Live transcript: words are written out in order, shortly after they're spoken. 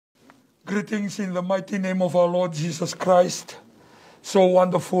Greetings in the mighty name of our Lord Jesus Christ. So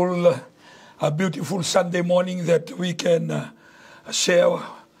wonderful, a beautiful Sunday morning that we can share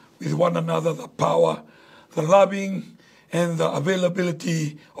with one another the power, the loving, and the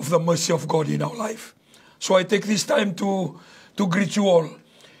availability of the mercy of God in our life. So I take this time to greet you all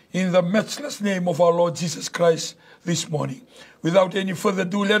in the matchless name of our Lord Jesus Christ this morning. Without any further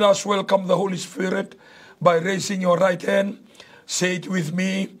ado, let us welcome the Holy Spirit by raising your right hand. Say it with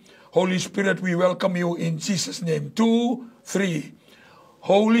me. Holy Spirit, we welcome you in Jesus' name. 2, 3.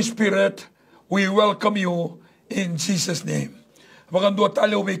 Holy Spirit, we welcome you in Jesus' name. Magandua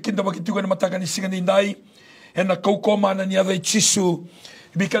tali o kinda makitugan matakan isingan inday and na kaukoma na niya chisu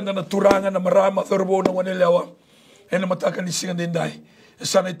ibikan na naturangan na marama thorbo na wanelewa and na matakan isingan inday.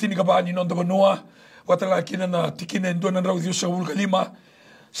 Sana itini kabaan ni nonda banua watalaki na tikina ndo na raw Diyos sa ulka lima.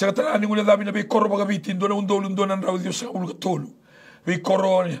 Sa katalani ngula dami na bikoro magabitin ndo na undolo ndo na raw Diyos sa ulka tolu.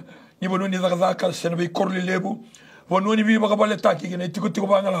 Bikoro ni bonu ni dakadaka sa na bikoro lilebu. Bonu ni biba kabaletaki kina itiko-tiko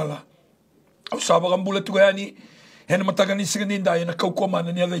pa ngalala. Usaba kambula tukayani and matagan isingan inday na kaukoma na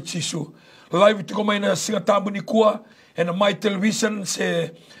niya chisu. Live ito ko may na singatambo ni Kua and my television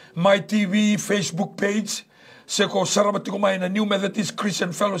se my TV Facebook page se ko sarabat ko may na New Methodist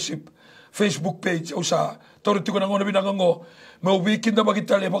Christian Fellowship Facebook page o sa toro tiko nang ona binangango may weekend na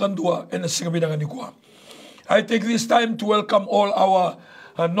bagitali pakandua and singabinangan ni Kua. I take this time to welcome all our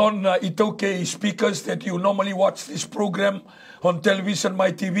non-Itoke speakers that you normally watch this program on television, my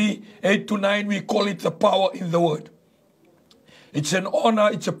TV, 8 to 9. We call it the power in the word. It's an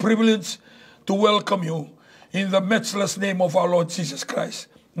honor, it's a privilege to welcome you in the matchless name of our Lord Jesus Christ.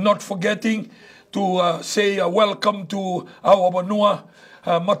 Not forgetting to say welcome to our Banua,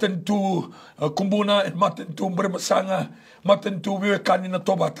 Matan to Kumbuna, and Matan to Bremasanga, Matan to Viwekani na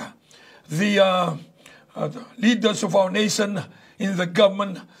Tobata. The leaders of our nation in the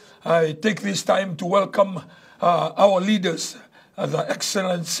government, I take this time to welcome our leaders, the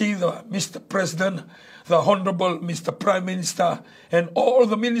Excellency, the Mr. President, the Honorable Mr. Prime Minister, and all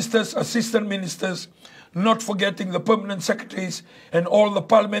the ministers, assistant ministers, not forgetting the permanent secretaries and all the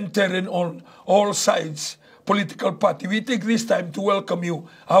parliamentarians on all sides, political party. We take this time to welcome you,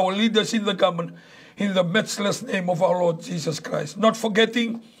 our leaders in the government, in the matchless name of our Lord Jesus Christ. Not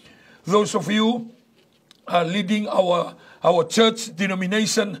forgetting those of you leading our church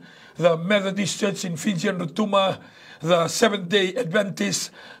denomination, the Methodist Church in Fiji and Rotuma, the Seventh-day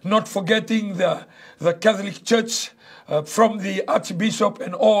Adventists, not forgetting the Catholic Church from the Archbishop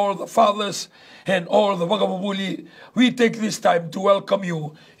and all the fathers and all the Wagababuli. We take this time to welcome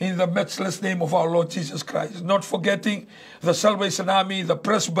you in the matchless name of our Lord Jesus Christ. Not forgetting the Salvation Army, the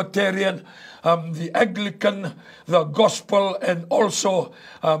Presbyterian, the Anglican, the Gospel, and also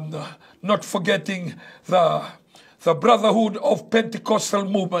not forgetting the Brotherhood of Pentecostal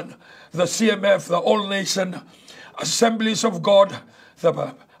Movement, the CMF, the All Nation Assemblies of God,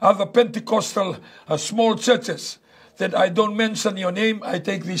 the other Pentecostal small churches that I don't mention your name. I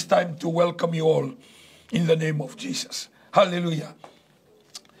take this time to welcome you all in the name of Jesus. Hallelujah.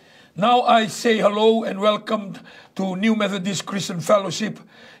 Now I say hello and welcome to New Methodist Christian Fellowship,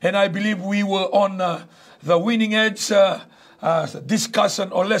 and I believe we were on the Winning Edge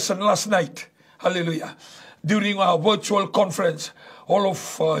discussion or lesson last night. Hallelujah. During our virtual conference, all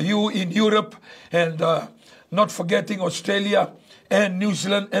of you in Europe and not forgetting Australia and New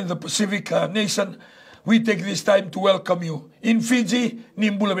Zealand and the Pacific nation, we take this time to welcome you. In Fiji,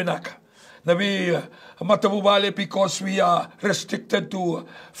 Nimbula Benaka. Nabi matabubale because we are restricted to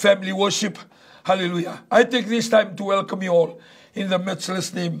family worship. Hallelujah. I take this time to welcome you all in the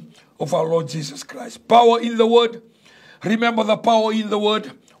matchless name of our Lord Jesus Christ. Power in the word. Remember the power in the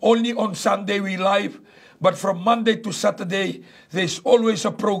word. Only on Sunday we live. But from Monday to Saturday, there's always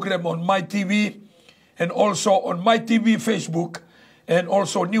a program on my TV and also on my TV Facebook and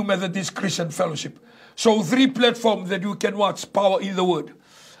also New Methodist Christian Fellowship. So 3 platforms that you can watch Power in the Word.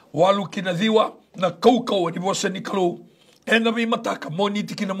 Walu kinadiwa na kaukau di bosa ni kalau. And na may mataka,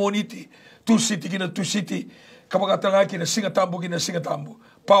 moniti kina moniti, two city kina two city, kapagatalan kina singatambo.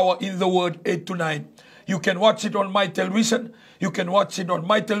 Power in the Word 8 to 9. You can watch it on my television. You can watch it on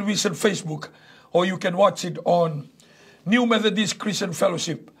my television Facebook. Or you can watch it on New Methodist Christian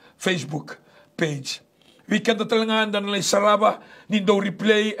Fellowship Facebook page. We can talangan dan lay saraba nindo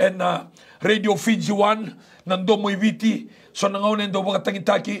replay and Radio Fiji 1 nando mo ibiti so nangaw nendo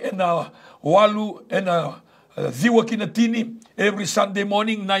makatangitaki and walu and ziwa kinatini every Sunday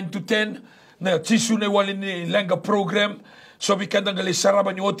morning 9 to 10 na chisu na wali ni lenga program so we can lay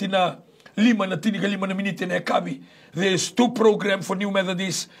saraba ni oti na 5 na minute na kabi. There's 2 programs for New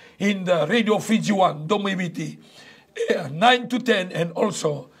Methodist in the Radio Fiji 1, Domo Ibiti, 9 to 10, and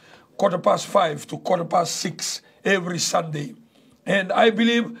also 5:15 to 6:15 every Sunday. And I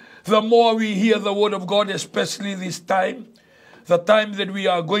believe the more we hear the word of God, especially this time, the time that we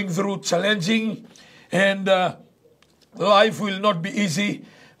are going through challenging, and life will not be easy,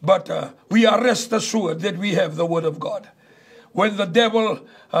 but we are rest assured that we have the word of God. When the devil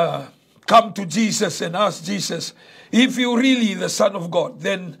come to Jesus and ask Jesus, if you really the Son of God,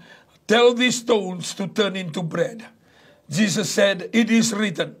 then tell these stones to turn into bread. Jesus said, it is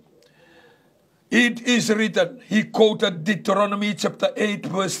written. It is written. He quoted Deuteronomy chapter 8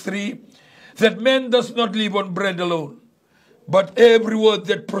 verse 3, that man does not live on bread alone, but every word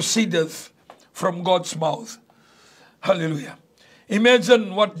that proceedeth from God's mouth. Hallelujah.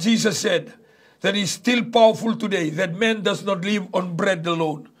 Imagine what Jesus said, that is still powerful today, that man does not live on bread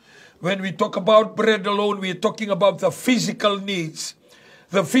alone. When we talk about bread alone, we are talking about the physical needs,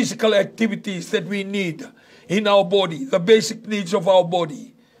 the physical activities that we need in our body, the basic needs of our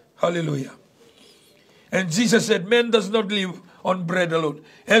body. Hallelujah. And Jesus said, man does not live on bread alone.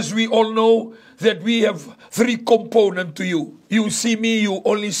 As we all know that we have three components to you. You see me, you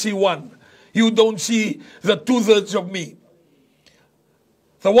only see one. You don't see the 2/3 of me.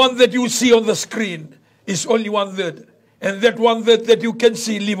 The one that you see on the screen is only 1/3. And that 1/3 that you can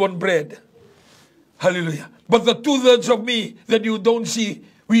see live on bread. Hallelujah. But the 2/3 of me that you don't see,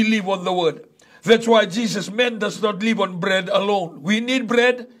 we live on the word. That's why Jesus, man does not live on bread alone. We need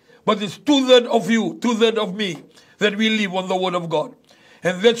bread, but it's 2/3 of you, 2/3 of me, that we live on the word of God.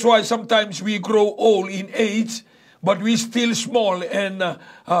 And that's why sometimes we grow old in age, but we still small and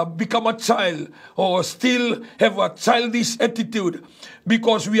become a child, or still have a childish attitude,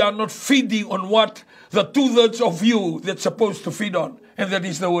 because we are not feeding on what the 2/3 of you that's supposed to feed on, and that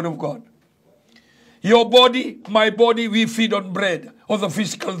is the word of God. Your body, my body, we feed on bread, or the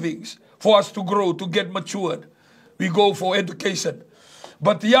physical things, for us to grow, to get matured. We go for education.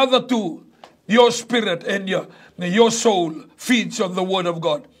 But the other two, your spirit and your soul, feeds on the word of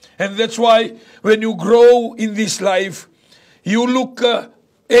God. And that's why when you grow in this life, you look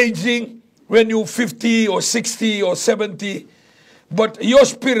aging when you're 50 or 60 or 70. But your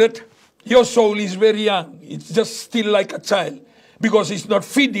spirit, your soul is very young. It's just still like a child, because it's not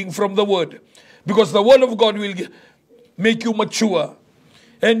feeding from the word. Because the word of God will make you mature,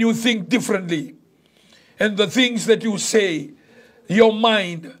 and you think differently. And the things that you say, your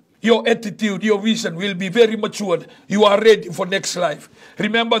mind, your attitude, your vision will be very matured. You are ready for next life.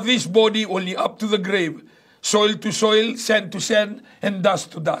 Remember, this body only up to the grave, soil to soil, sand to sand, and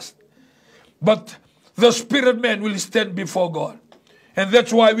dust to dust. But the spirit man will stand before God. And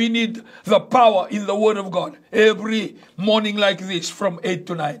that's why we need the power in the word of God every morning like this from 8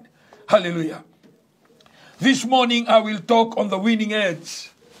 to 9. Hallelujah. This morning I will talk on the winning edge.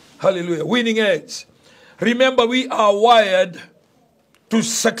 Hallelujah. Winning edge. Remember, we are wired to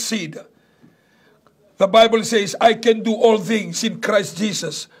succeed. The Bible says, I can do all things in Christ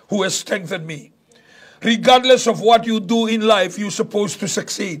Jesus who has strengthened me. Regardless of what you do in life, you're supposed to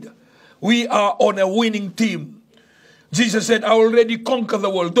succeed. We are on a winning team. Jesus said, I already conquered the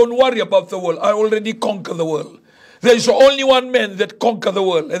world. Don't worry about the world. I already conquered the world. There is only one man that conquered the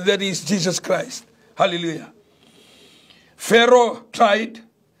world, and that is Jesus Christ. Hallelujah. Pharaoh tried.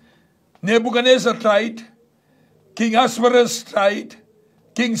 Nebuchadnezzar tried. King Ahasuerus tried.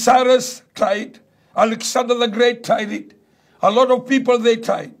 King Cyrus tried. Alexander the Great tried it. A lot of people, they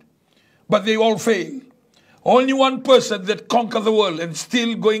tried. But they all failed. Only one person that conquered the world and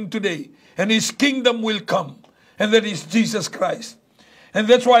still going today. And his kingdom will come. And that is Jesus Christ. And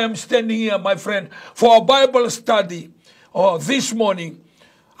that's why I'm standing here, my friend, for a Bible study this morning.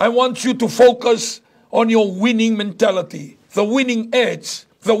 I want you to focus on your winning mentality, the winning edge,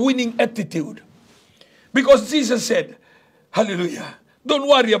 the winning attitude. Because Jesus said, hallelujah, don't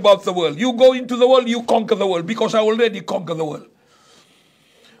worry about the world. You go into the world, you conquer the world, because I already conquered the world.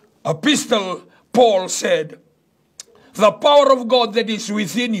 Apostle Paul said, the power of God that is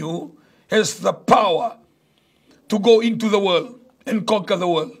within you has the power to go into the world and conquer the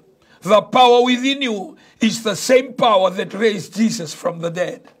world. The power within you is the same power that raised Jesus from the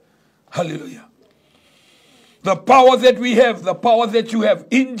dead. Hallelujah. The power that we have, the power that you have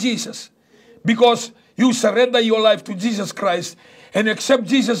in Jesus, because you surrender your life to Jesus Christ and accept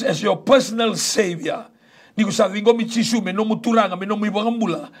Jesus as your personal Savior. Niko sa vingo michisu me no muturanga me no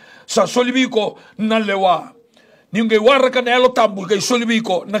mibangambula sa solibiko na lewa. Ninge waraka na elo tambul kay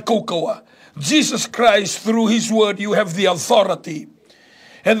solibiko na kaukawa. Jesus Christ, through His word, you have the authority.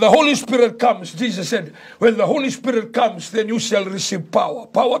 And the Holy Spirit comes. Jesus said, when the Holy Spirit comes, then you shall receive power.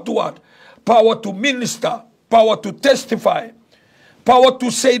 Power to what? Power to minister. Power to testify. Power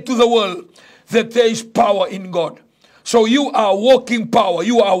to say to the world that there is power in God. So you are walking power.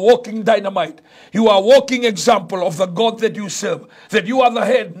 You are walking dynamite. You are walking example of the God that you serve. That you are the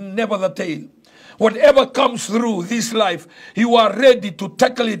head, never the tail. Whatever comes through this life, you are ready to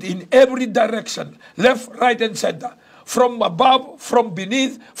tackle it in every direction. Left, right, and center. From above, from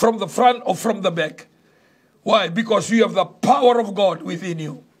beneath, from the front, or from the back. Why? Because you have the power of God within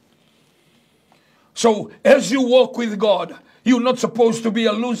you. So as you walk with God, you're not supposed to be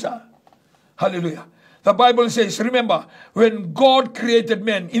a loser. Hallelujah. The Bible says, remember, when God created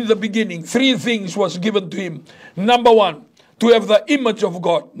man in the beginning, 3 things was given to him. Number 1, to have the image of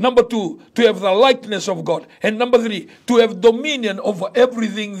God. Number 2, to have the likeness of God. And number 3, to have dominion over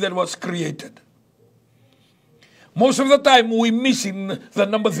everything that was created. Most of the time, we're missing the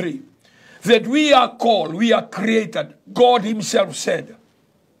number 3. That we are called, we are created. God himself said,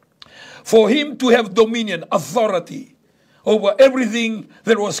 for him to have dominion, authority over everything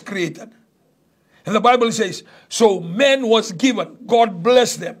that was created. And the Bible says, so man was given, God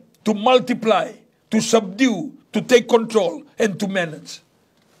blessed them to multiply, to subdue, to take control, and to manage.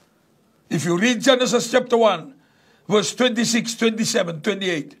 If you read Genesis chapter 1, verse 26, 27,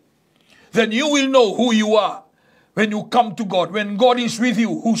 28, then you will know who you are when you come to God. When God is with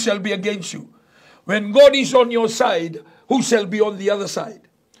you, who shall be against you? When God is on your side, who shall be on the other side?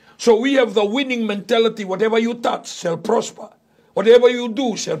 So we have the winning mentality. Whatever you touch shall prosper. Whatever you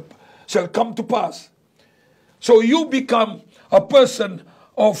do shall come to pass. So you become a person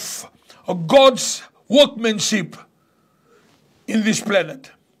of God's workmanship in this planet.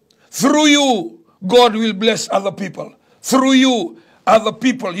 Through you, God will bless other people. Through you, other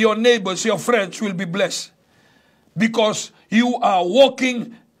people, your neighbors, your friends will be blessed. Because you are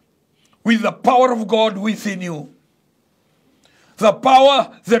walking with the power of God within you. The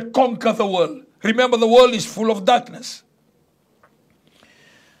power that conquers the world. Remember, the world is full of darkness.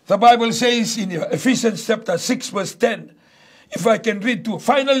 The Bible says in Ephesians chapter 6 verse 10, if I can read to,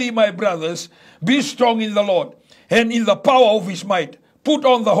 finally, my brothers, be strong in the Lord and in the power of his might. Put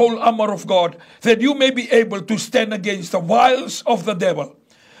on the whole armor of God, that you may be able to stand against the wiles of the devil.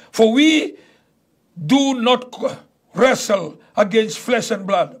 For we do not wrestle against flesh and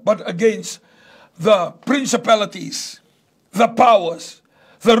blood, but against the principalities, the powers,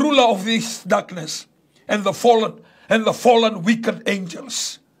 the ruler of this darkness, and the fallen wicked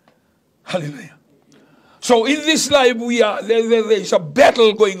angels. Hallelujah. So in this life there is a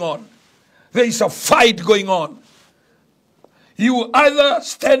battle going on. There is a fight going on. You either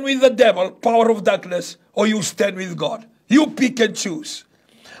stand with the devil, power of darkness, or you stand with God. You pick and choose.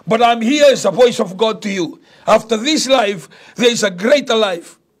 But I'm here as a voice of God to you. After this life, there is a greater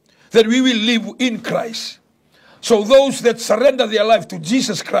life that we will live in Christ. So those that surrender their life to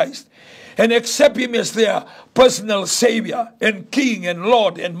Jesus Christ and accept him as their personal Savior and King and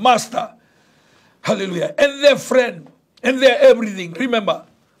Lord and Master, hallelujah, and their friend and their everything, remember,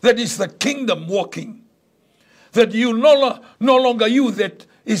 that is the kingdom walking. That you no longer you that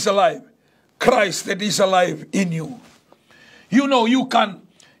is alive, Christ that is alive in you. You know, you can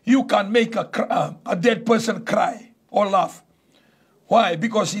make a dead person cry or laugh. Why?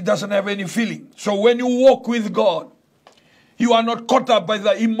 Because he doesn't have any feeling. So when you walk with God, you are not caught up by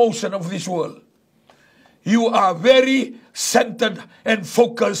the emotion of this world. You are very centered and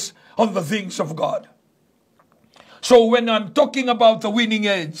focused on the things of God. So when I'm talking about the winning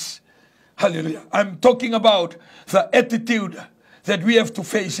edge, hallelujah, I'm talking about the attitude that we have to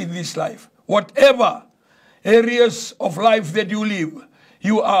face in this life. Whatever areas of life that you live,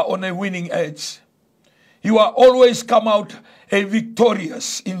 you are on a winning edge. You are always come out a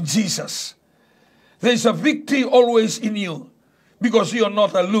victorious in Jesus. There is a victory always in you because you are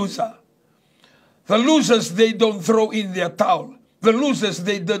not a loser. The losers, they don't throw in their towel. The losers,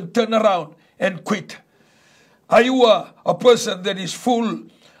 they don't turn around and quit. Are you a person that is full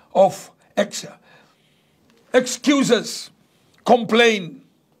of excuses, complain,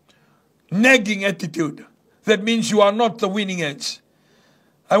 nagging attitude? That means you are not the winning edge.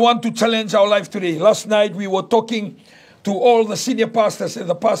 I want to challenge our life today. Last night we were talking to all the senior pastors and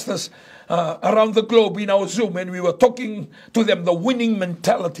the pastors around the globe in our Zoom, and we were talking to them the winning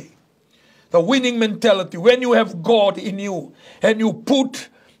mentality. The winning mentality. When you have God in you and you put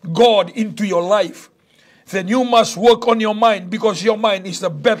God into your life, then you must work on your mind, because your mind is the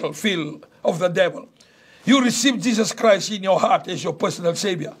battlefield of the devil. You receive Jesus Christ in your heart as your personal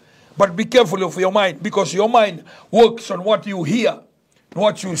Savior. But be careful of your mind, because your mind works on what you hear,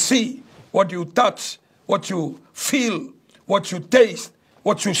 what you see, what you touch, what you feel, what you taste,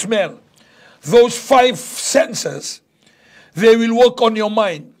 what you smell. Those 5 senses, they will work on your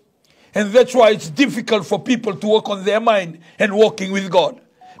mind. And that's why it's difficult for people to work on their mind and walking with God.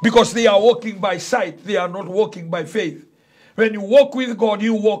 because they are walking by sight. They are not walking by faith. When you walk with God,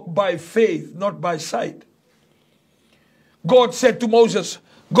 you walk by faith, not by sight. God said to Moses,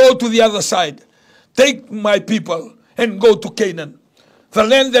 go to the other side. Take my people and go to Canaan, the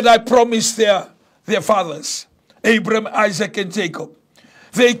land that I promised their fathers, Abraham, Isaac, and Jacob.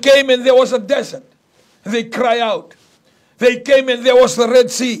 They came and there was a desert. They cry out. They came and there was the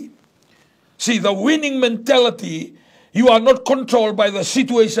Red Sea. See, the winning mentality, you are not controlled by the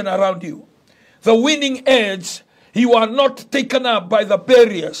situation around you. The winning edge, you are not taken up by the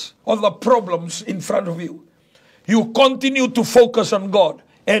barriers or the problems in front of you. You continue to focus on God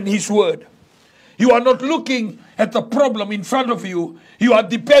and His Word. You are not looking at the problem in front of you. You are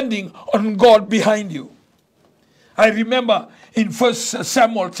depending on God behind you. I remember in 1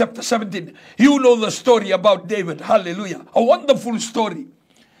 Samuel chapter 17, you know the story about David. Hallelujah. A wonderful story.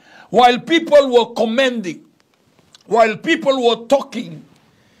 While people were commending, while people were talking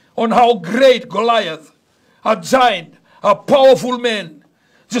on how great Goliath, a giant, a powerful man,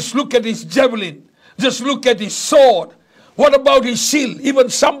 just look at his javelin, just look at his sword. What about his shield? Even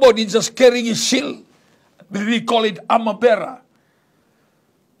somebody just carrying his shield. We call it armor bearer.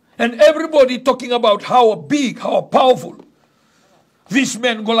 And everybody talking about how big, how powerful this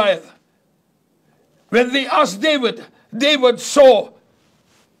man Goliath. When they asked David, David saw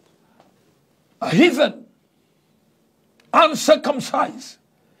a heathen, uncircumcised.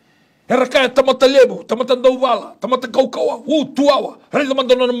 Era kaya tamatalebo, tamatandawala, tamatakaukawa, tuawa, rei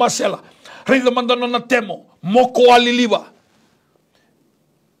mandano na masela, rei mandano na temo, moko aliliwa.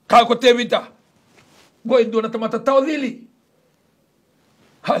 Kako tevita, goy do na tamatataw dili.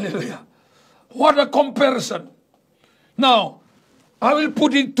 Hallelujah. What a comparison. Now, I will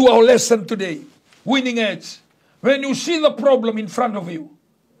put it to our lesson today. Winning edge. When you see the problem in front of you,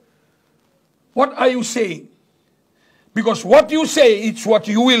 what are you saying? Because what you say, it's what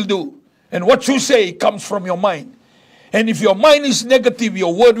you will do. And what you say comes from your mind. And if your mind is negative,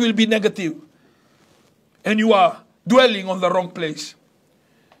 your word will be negative. And you are dwelling on the wrong place.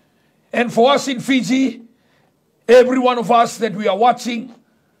 And for us in Fiji, every one of us that we are watching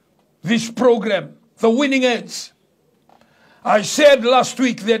this program, The Winning Edge, I said last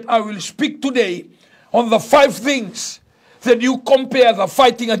week that I will speak today on the 5 things that you compare the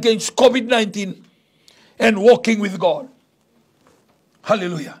fighting against COVID-19 and walking with God.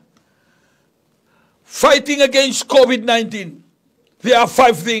 Hallelujah. Fighting against COVID-19. There are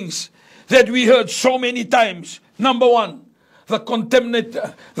 5 things that we heard so many times. Number 1, the containment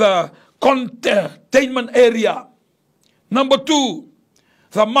area. Number 2,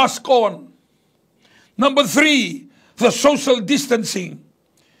 the mask on. Number 3, the social distancing.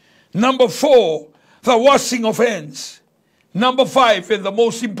 Number 4, the washing of hands. Number 5, and the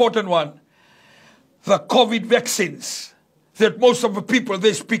most important one, the COVID vaccines. That most of the people,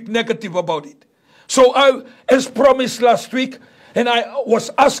 they speak negative about it. So I, as promised last week, and I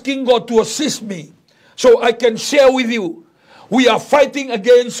was asking God to assist me so I can share with you. We are fighting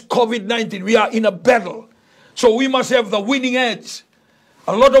against COVID-19. We are in a battle. So we must have the winning edge.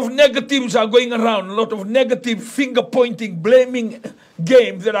 A lot of negatives are going around. A lot of negative finger-pointing, blaming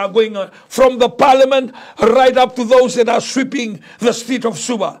games that are going on. From the parliament right up to those that are sweeping the street of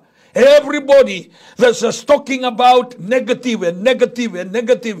Suba. Everybody that's just talking about negative and negative and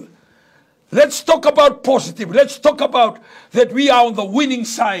negative. Let's talk about positive. Let's talk about that we are on the winning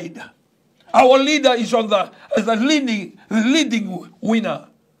side. Our leader is on the leading winner.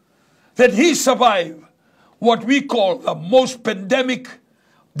 That he survived what we call the most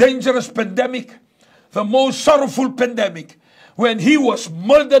dangerous pandemic, the most sorrowful pandemic, when he was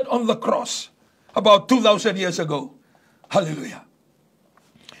murdered on the cross about 2,000 years ago. Hallelujah.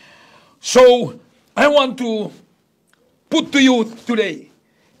 So I want to put to you today,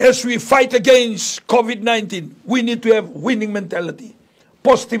 as we fight against COVID-19, we need to have winning mentality,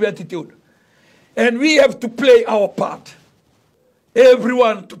 positive attitude. And we have to play our part.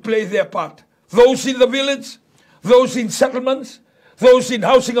 Everyone to play their part. Those in the village, those in settlements, those in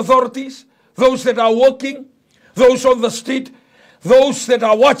housing authorities, those that are working, those on the street, those that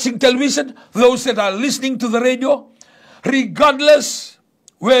are watching television, those that are listening to the radio. Regardless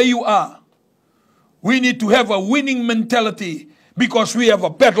where you are, we need to have a winning mentality because we have a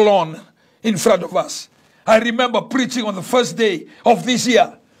battle on in front of us. I remember preaching on the first day of this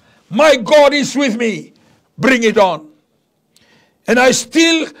year. My God is with me. Bring it on. And I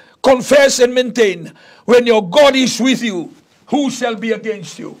still confess and maintain, when your God is with you, who shall be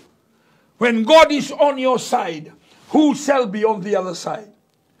against you? When God is on your side, who shall be on the other side?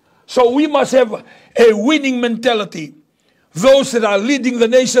 So we must have a winning mentality. Those that are leading the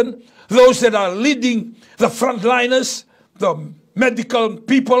nation, those that are leading the frontliners, the medical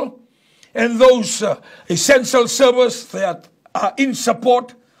people and those essential servers that are in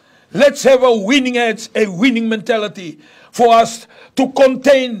support. Let's have a winning edge, a winning mentality for us to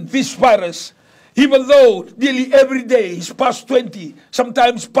contain this virus. Even though nearly every day is past 20,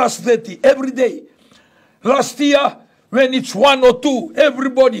 sometimes past 30, every day. Last year, when it's 1 or 2,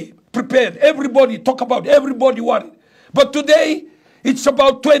 everybody prepared, everybody talk about, everybody worried. But today, it's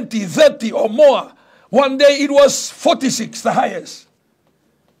about 20, 30 or more. One day it was 46, the highest.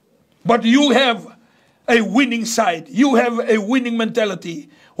 But you have a winning side. You have a winning mentality.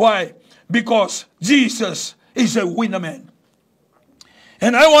 Why? Because Jesus is a winner man.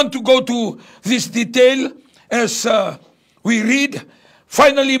 And I want to go to this detail as we read,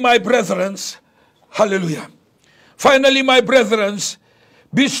 finally, my brethren, hallelujah. Finally, my brethren,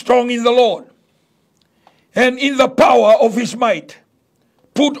 be strong in the Lord and in the power of his might.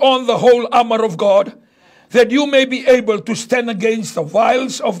 Put on the whole armor of God, that you may be able to stand against the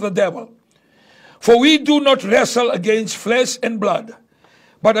wiles of the devil. For we do not wrestle against flesh and blood,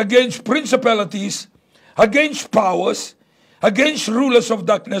 but against principalities, against powers, against rulers of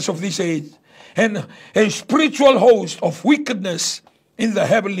darkness of this age, and a spiritual host of wickedness in the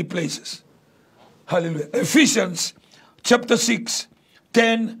heavenly places. Hallelujah. Ephesians chapter 6,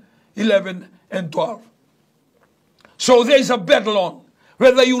 10, 11, and 12. So there's a battle on.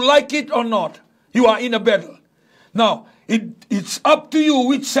 Whether you like it or not, you are in a battle. Now, it's up to you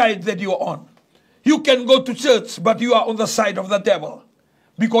which side that you are on. You can go to church, but you are on the side of the devil,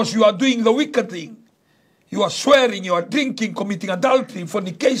 because you are doing the wicked thing. You are swearing, you are drinking, committing adultery,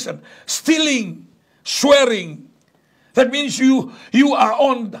 fornication, stealing, swearing. That means you are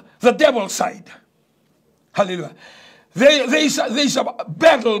on the devil's side. Hallelujah. There's a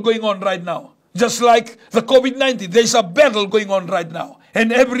battle going on right now. Just like the COVID-19, there's a battle going on right now.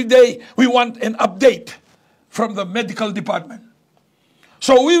 And every day we want an update from the medical department.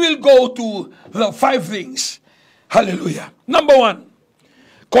 So we will go to the 5 things. Hallelujah. Number 1,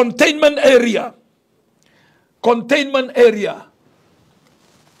 containment area. Containment area.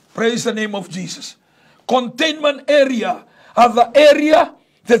 Praise the name of Jesus. Containment area are the area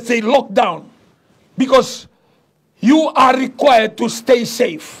that they lock down, because you are required to stay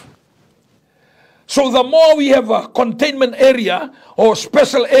safe. So the more we have a containment area or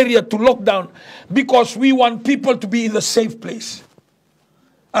special area to lock down, because we want people to be in the safe place.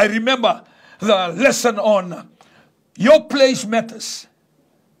 I remember the lesson on your place matters.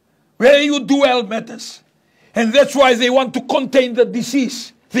 Where you dwell matters. And that's why they want to contain the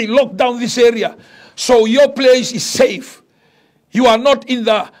disease. They lock down this area. So your place is safe. You are not in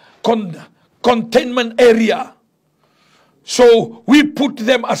the containment area. So we put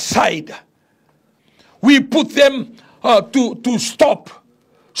them aside. We put them to stop,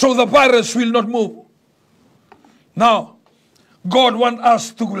 so the virus will not move. Now, God wants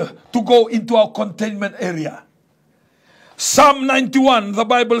us to go into our containment area. Psalm 91, the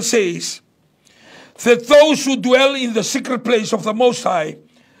Bible says, that those who dwell in the secret place of the Most High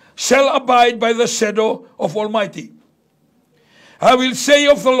shall abide by the shadow of Almighty. I will say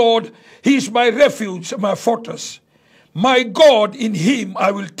of the Lord, he is my refuge, my fortress. My God, in him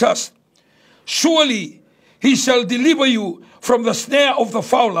I will trust. Surely he shall deliver you from the snare of the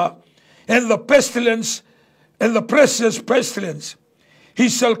fowler and the pestilence and the precious pestilence. He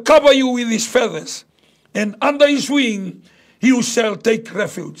shall cover you with his feathers, and under his wing you shall take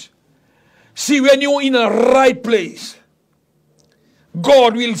refuge. See, when you're in a right place,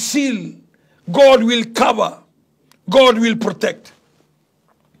 God will seal, God will cover, God will protect.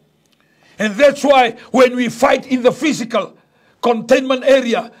 And that's why when we fight in the physical containment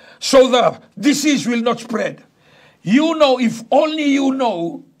area, so the disease will not spread. You know, if only you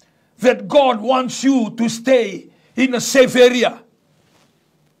know that God wants you to stay in a safe area,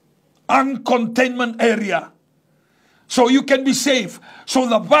 uncontainment area, so you can be safe. So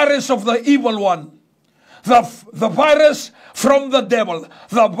the virus of the evil one, the virus from the devil,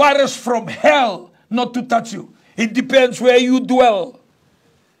 the virus from hell, not to touch you. It depends where you dwell.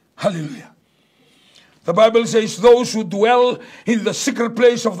 Hallelujah. The Bible says, those who dwell in the secret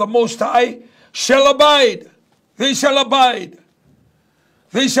place of the Most High shall abide. They shall abide.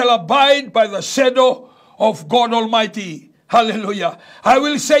 They shall abide by the shadow of God Almighty. Hallelujah. I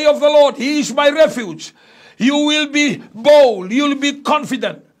will say of the Lord, he is my refuge. You will be bold. You will be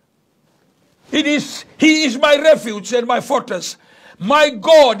confident. He is my refuge and my fortress. My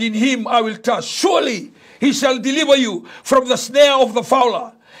God, in him I will trust. Surely he shall deliver you from the snare of the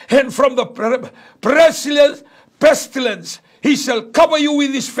fowler and from the pestilence. He shall cover you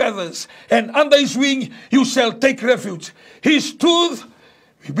with his feathers, and under his wing you shall take refuge. His truth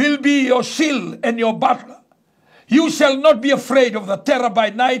will be your shield and your buckler. You shall not be afraid of the terror by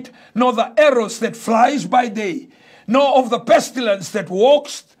night, nor the arrows that flies by day, nor of the pestilence that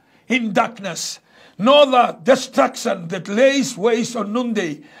walks in darkness, nor the destruction that lays waste on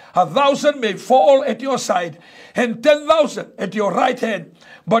noonday. 1,000 may fall at your side, and 10,000 at your right hand,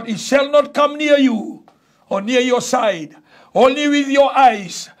 but it shall not come near you, or near your side. Only with your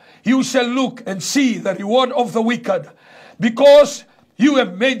eyes you shall look and see the reward of the wicked, because you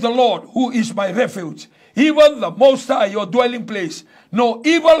have made the Lord, who is my refuge, even the Most High, your dwelling place. No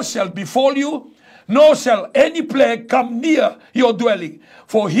evil shall befall you, nor shall any plague come near your dwelling.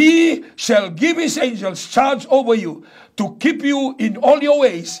 For he shall give his angels charge over you, to keep you in all your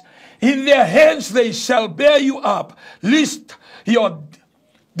ways. In their hands they shall bear you up, lest you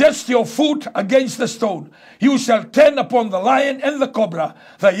dash your foot against the stone. You shall tread upon the lion and the cobra,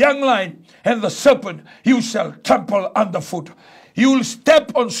 the young lion and the serpent you shall trample underfoot. You will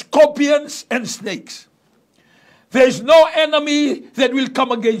step on scorpions and snakes. There is no enemy that will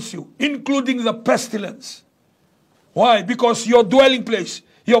come against you, including the pestilence. Why? Because your dwelling place,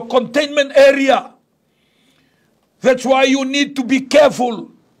 your containment area. That's why you need to be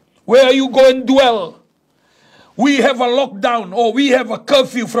careful where you go and dwell. We have a lockdown, or we have a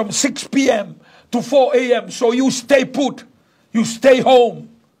curfew from 6 p.m. to 4 a.m. So you stay put. You stay home.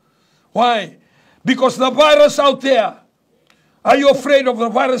 Why? Because the virus out there. Are you afraid of the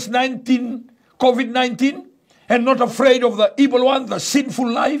virus COVID-19? And not afraid of the evil one, the sinful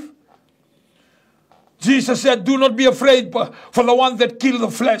life? Jesus said, do not be afraid for the one that kills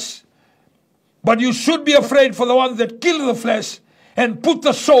the flesh. But you should be afraid for the one that kills the flesh and put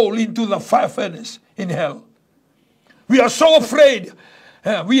the soul into the fire furnace in hell. We are so afraid.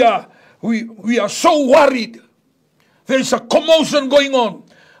 We are so worried. There is a commotion going on.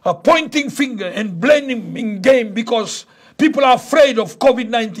 A pointing finger and blaming game because people are afraid of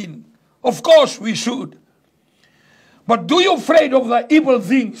COVID-19. Of course we should. But do you afraid of the evil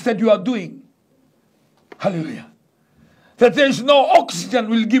things that you are doing? Hallelujah. That there is no oxygen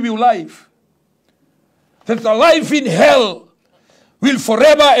will give you life. That the life in hell will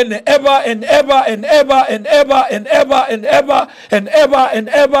forever and ever and ever and ever and ever and ever and ever and ever and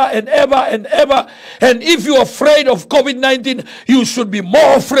ever and ever and ever. And if you are afraid of COVID-19, you should be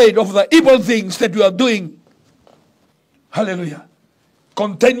more afraid of the evil things that you are doing. Hallelujah.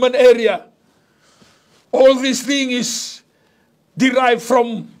 Containment area. All this thing is derived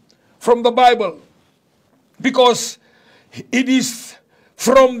from the Bible, because it is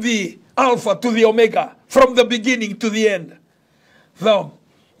from the Alpha to the Omega, from the beginning to the end. The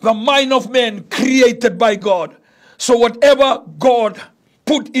mind of man created by God. So whatever God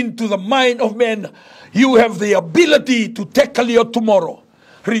put into the mind of man, you have the ability to tackle your tomorrow.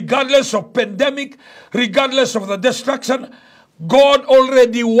 Regardless of pandemic, regardless of the destruction, God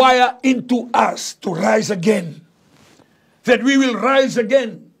already wired into us to rise again. That we will rise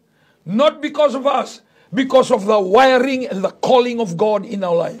again. Not because of us, because of the wiring and the calling of God in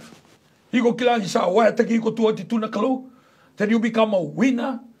our life. That you become a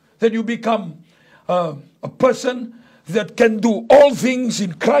winner, that you become a person that can do all things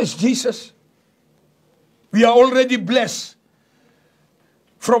in Christ Jesus. We are already blessed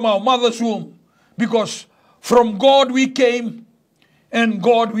from our mother's womb, because from God we came, and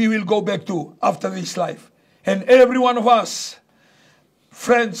God we will go back to after this life. And every one of us,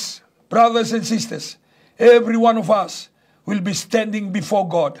 friends, brothers and sisters, every one of us will be standing before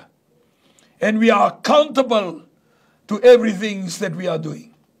God. And we are accountable to everything that we are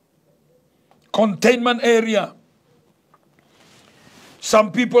doing. Containment area.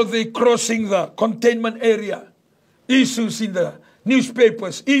 Some people, they crossing the containment area. Issues in the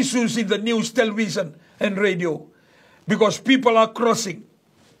newspapers, issues in the news, television, and radio. Because people are crossing.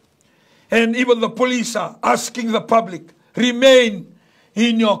 And even the police are asking the public, remain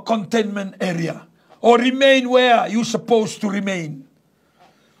in your containment area. Or remain where you're supposed to remain.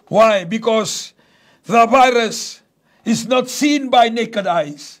 Why? Because the virus is not seen by naked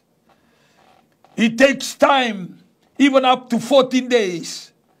eyes. It takes time, even up to 14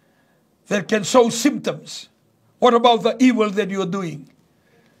 days, that can show symptoms. What about the evil that you're doing?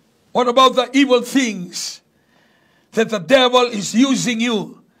 What about the evil things that the devil is using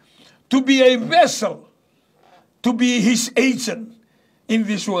you to be a vessel, to be his agent in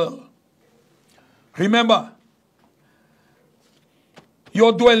this world? Remember,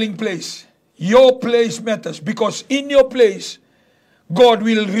 your dwelling place, your place matters, because in your place, God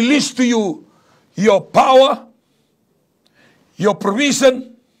will release to you your power, your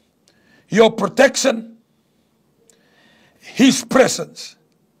provision, your protection, his presence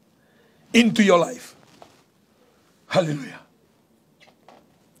into your life. Hallelujah.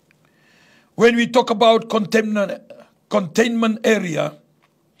 When we talk about containment area,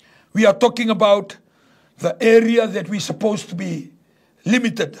 we are talking about the area that we're supposed to be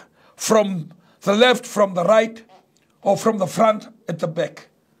limited from the left, from the right, or from the front at the back.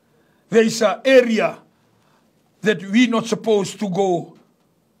 There is an area that we're not supposed to go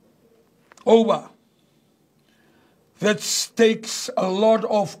over. That takes a lot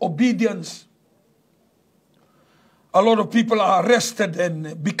of obedience. A lot of people are arrested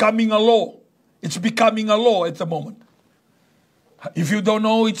and becoming a law. It's becoming a law at the moment. If you don't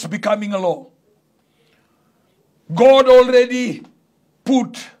know, it's becoming a law. God already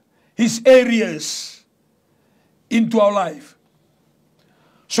put His areas into our life.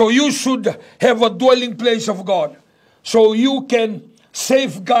 So you should have a dwelling place of God. So you can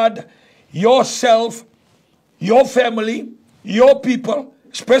safeguard yourself, your family, your people,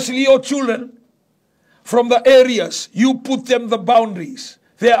 especially your children, from the areas. You put them the boundaries.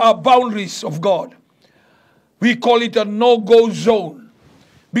 There are boundaries of God. We call it a no-go zone.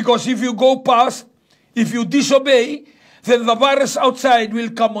 Because if you go past, if you disobey, then the virus outside will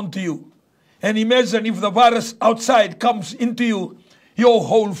come onto you. And imagine if the virus outside comes into you, your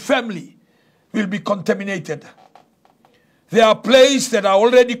whole family will be contaminated. There are places that are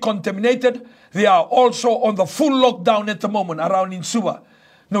already contaminated. They are also on the full lockdown at the moment around in Suva.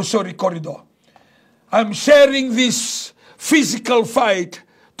 Corridor. I'm sharing this physical fight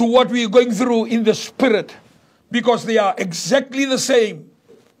to what we are going through in the spirit, because they are exactly the same.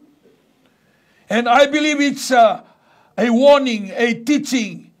 And I believe it's a warning, a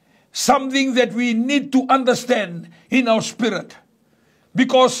teaching, something that we need to understand in our spirit.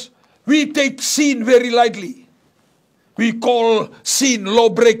 Because we take sin very lightly. We call sin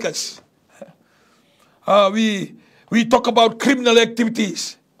lawbreakers. We talk about criminal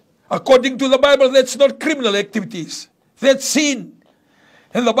activities. According to the Bible, that's not criminal activities. That's sin.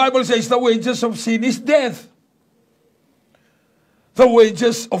 And the Bible says the wages of sin is death. The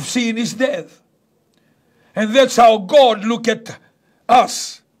wages of sin is death. And that's how God look at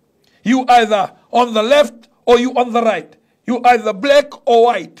us. You either on the left or you on the right. You either black or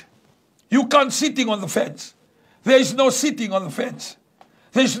white. You can't sitting on the fence. There is no sitting on the fence.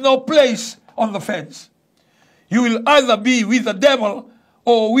 There is no place on the fence. You will either be with the devil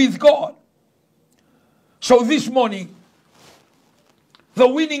or with God. So this morning, the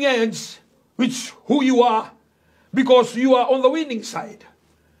winning edge, which who you are, because you are on the winning side,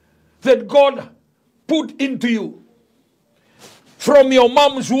 that God put into you. From your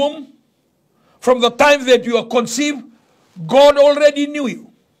mom's womb, from the time that you are conceived, God already knew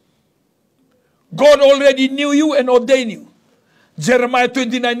you. God already knew you and ordained you. Jeremiah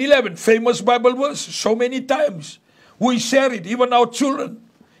 29:11, famous Bible verse, so many times. We share it, even our children,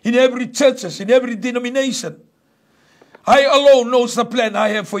 in every churches, in every denomination. I alone knows the plan I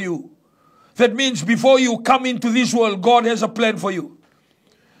have for you. That means before you come into this world, God has a plan for you.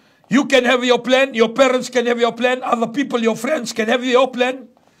 You can have your plan, your parents can have your plan, other people, your friends can have your plan,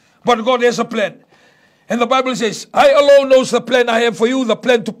 but God has a plan. And the Bible says, I alone knows the plan I have for you, the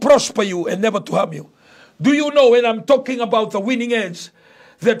plan to prosper you and never to harm you. Do you know, when I'm talking about the winning edge,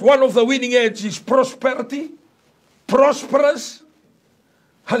 that one of the winning edge is prosperity? Prosperous.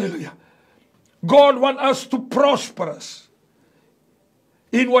 Hallelujah. God wants us to prosper us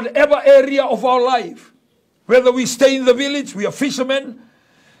in whatever area of our life. Whether we stay in the village, we are fishermen,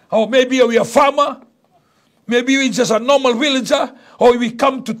 or maybe we are farmer, maybe we're just a normal villager, or we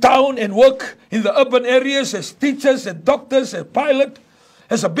come to town and work in the urban areas as teachers and doctors and pilot,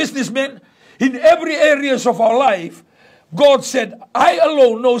 as a businessman. In every areas of our life, God said, I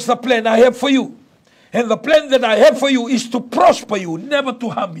alone knows the plan I have for you. And the plan that I have for you is to prosper you, never to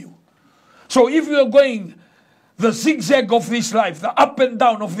harm you. So if you are going the zigzag of this life, the up and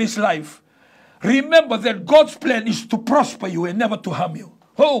down of this life, remember that God's plan is to prosper you and never to harm you.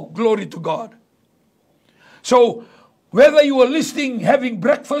 Oh, glory to God. So whether you are listening, having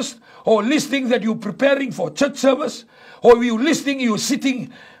breakfast, or listening that you're preparing for church service, or you're listening, you're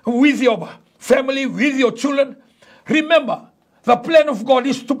sitting with your family, with your children, remember, the plan of God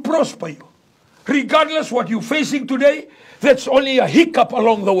is to prosper you. Regardless what you're facing today, that's only a hiccup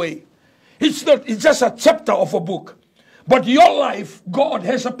along the way. It's just a chapter of a book. But your life, God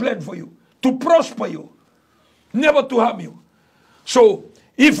has a plan for you, to prosper you, never to harm you. So,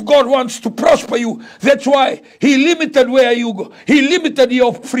 if God wants to prosper you, that's why He limited where you go. He limited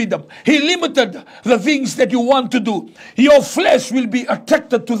your freedom. He limited the things that you want to do. Your flesh will be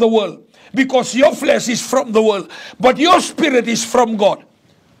attracted to the world, because your flesh is from the world, but your spirit is from God.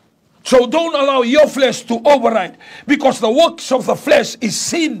 So don't allow your flesh to override, because the works of the flesh is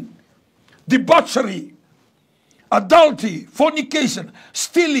sin, debauchery, adultery, fornication,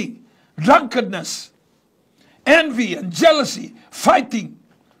 stealing, drunkenness, envy and jealousy, fighting.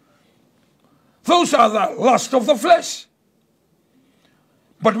 Those are the lust of the flesh.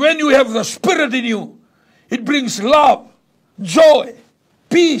 But when you have the Spirit in you, it brings love, joy,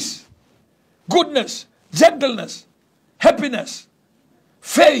 peace, goodness, gentleness, happiness,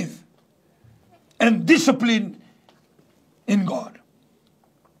 faith, and discipline in God.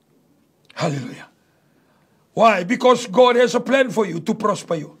 Hallelujah. Why? Because God has a plan for you to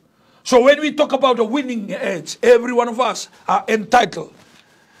prosper you. So when we talk about a winning edge, every one of us are entitled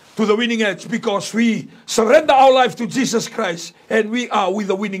to the winning edge because we surrender our life to Jesus Christ and we are with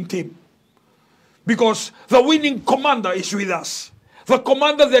the winning team. Because the winning commander is with us. The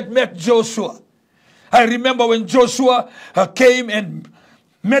commander that met Joshua. I remember when Joshua came and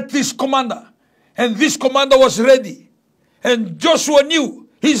met this commander. And this commander was ready. And Joshua knew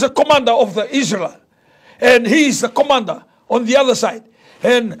he's a commander of the Israel. And he is the commander on the other side.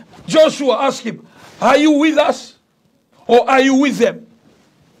 And Joshua asked him, are you with us? Or are you with them?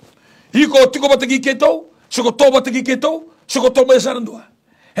 And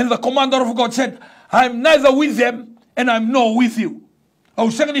the commander of God said, I'm neither with them and I'm nor with you. The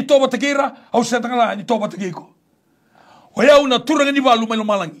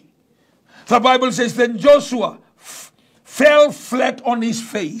Bible says, then Joshua fell flat on his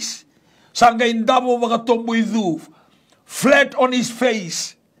face. Flat on his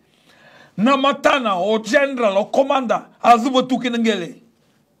face. Namatana or general or commander.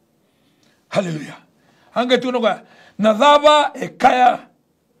 Hallelujah. Hanga tunoga nadaba e kaya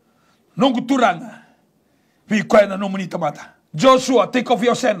nonguturanga. Vi kaya na nomunita mata. Joshua, take off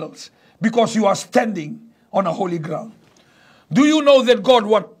your sandals because you are standing on a holy ground. Do you know that God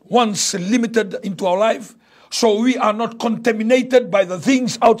once limited into our life so we are not contaminated by the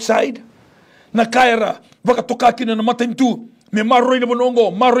things outside? Na kaira baka tokaki na matentu me maroi na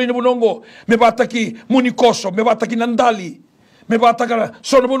bonongo me bataki munikoso me bataki nandali. Me bataka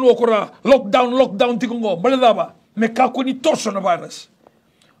sono bonuo kora lockdown tikungo maladaba me kakuni toso na virus.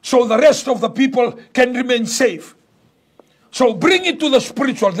 So the rest of the people can remain safe. So bring it to the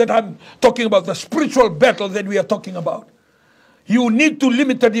spiritual that I'm talking about, the spiritual battle that we are talking about. You need to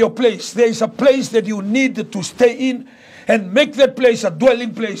limit your place. There is a place that you need to stay in and make that place a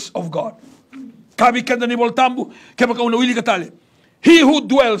dwelling place of God. He who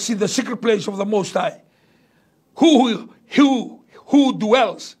dwells in the secret place of the Most High, who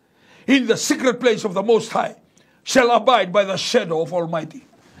dwells in the secret place of the Most High shall abide by the shadow of Almighty.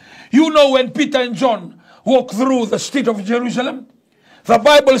 You know when Peter and John walked through the street of Jerusalem, the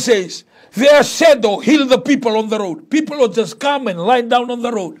Bible says their shadow healed the people on the road. People would just come and lie down on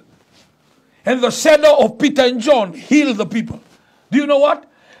the road. And the shadow of Peter and John healed the people. Do you know what?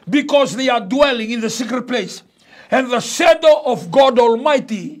 Because they are dwelling in the secret place. And the shadow of God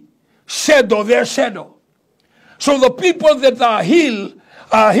Almighty shadow their shadow. So the people that are healed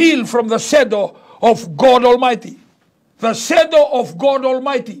from the shadow of God Almighty. The shadow of God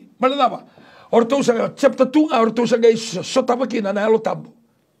Almighty. Malalaba. Orto sa chapter 2 orto sa guys sotabaki na halo tambo.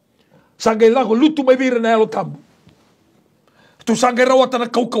 Sangay lago lutu may bira na halo tambo. To sangay rawata na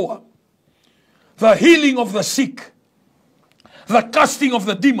kaukawa. The healing of the sick. The casting of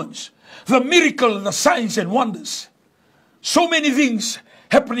the demons. The miracle, the signs and wonders. So many things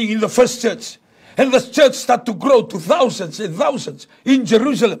happening in the first church. And the church started to grow to thousands and thousands in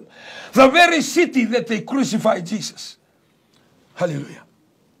Jerusalem. The very city that they crucified Jesus. Hallelujah.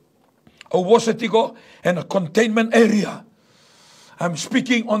 A wasatigo and a containment area. I'm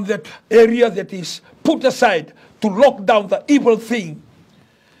speaking on that area that is put aside to lock down the evil thing.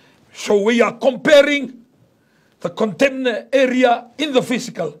 So we are comparing the containment area in the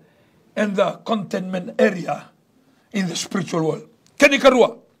physical and the containment area in the spiritual world.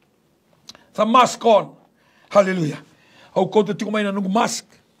 Kenikarua. The mask on. Hallelujah. I'll go to Tikumaina nung mask.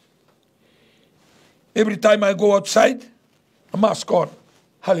 Every time I go outside, a mask on.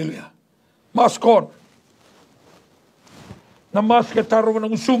 Hallelujah. Mask on. Na mask taro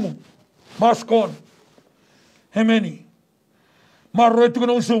ng sumo. Mask on. Hemeni. Maro ito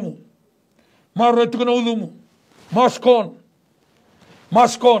ng sumo. Maro ito ng udumo. Mask on.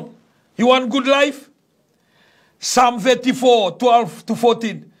 Mask on. You want good life? Psalm 34, 12 to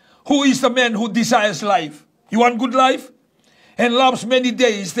 14. Who is the man who desires life? You want good life? And loves many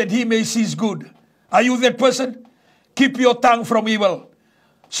days that he may seize good. Are you that person? Keep your tongue from evil.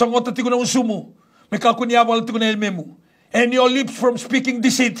 Sangota tigo na usumo. Mekakunyawal tigo na elmemu. And your lips from speaking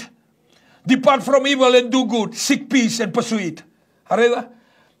deceit. Depart from evil and do good. Seek peace and pursue it. Areda?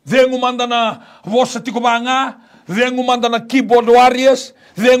 Veng umanda na vosa tigo banga. Veng umanda na keyboard warriors.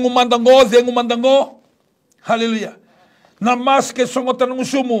 Veng umanda ngo. Hallelujah. Na maske sangota ng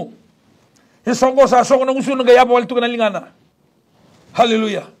usumo. Isonggo sa songo ng uso ng gaya pa walito kanalingana.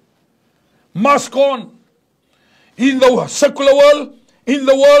 Hallelujah. Must go on. In the secular world, in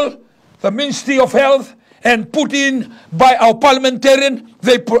the world, the Ministry of Health, and put in by our parliamentarian,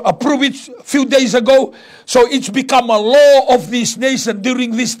 they approved it a few days ago. So it's become a law of this nation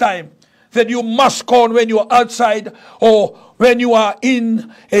during this time that you must go on when you are outside or when you are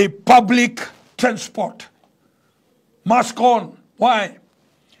in a public transport. Must go on. Why?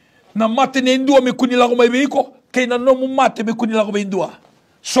 Na mate na indua me kunila ko may biko, kay na no mate me kunila ko may indua.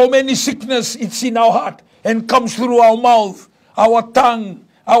 So many sickness, it's in our heart and comes through our mouth, our tongue,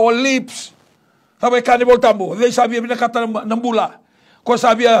 our lips. Sabi kanibol tambo, they sabi binakata ng bula. Ko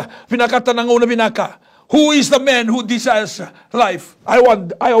sabi binakata ng una binaka. Who is the man who desires life? I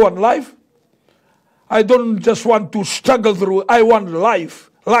want life. I don't just want to struggle through. I want life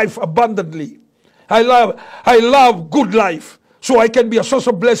abundantly. I love good life, so I can be a source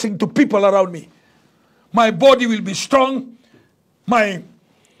of blessing to people around me. My body will be strong. My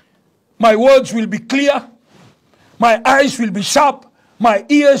words will be clear. My eyes will be sharp. My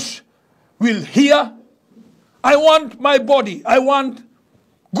ears will hear. I want my body. I want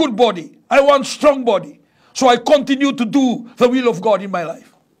good body. I want strong body. So I continue to do the will of God in my life.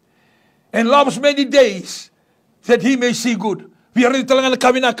 And loves many days that he may see good. We are talaga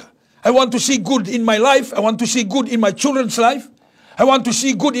nakaminaka. I want to see good in my life. I want to see good in my children's life. I want to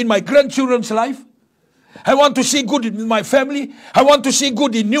see good in my grandchildren's life. I want to see good in my family. I want to see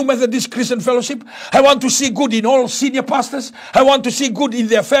good in New Methodist Christian Fellowship. I want to see good in all senior pastors. I want to see good in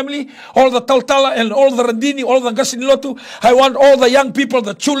their family. All the Taltala and all the Randini, all the Gasinilotu. I want all the young people,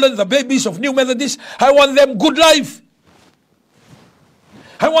 the children, the babies of New Methodist. I want them good life.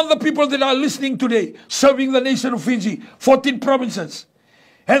 I want the people that are listening today, serving the nation of Fiji, 14 provinces,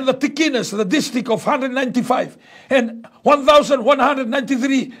 and the Tikinas, the district of 195, and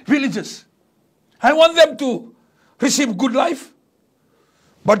 1,193 villages. I want them to receive good life.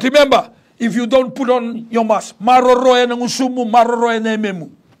 But remember, if you don't put on your mask, maroroya ng usumu, maroroya na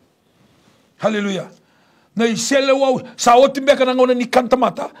ememu. Hallelujah. Na iselewa sa otimbe ka nangona ni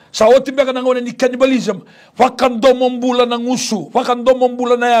kantamata, sa otimbe ka nangona ni cannibalism, wakando mombula ng usu, wakando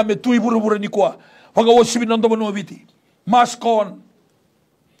mombula na yame, tui bura-bura ni kwa, wakawasibi ng domo nuabiti. Mask on.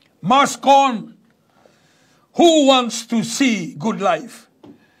 Mask on. Who wants to see good life?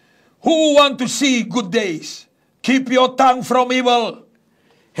 Who want to see good days? Keep your tongue from evil.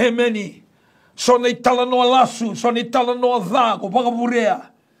 Hemeni. So na itala no alasu, so na itala no adha, ko pagaburea.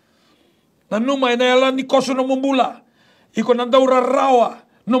 Nanuma inayalan ni koso na mumbula. Iko nandaw rarawa.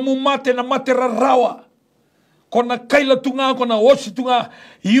 Namumate na mate rarawa. Kung nakaila tunga, kung naosi tunga,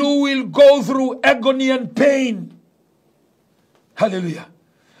 you will go through agony and pain. Hallelujah.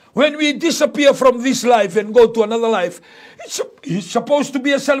 When we disappear from this life and go to another life, it's supposed to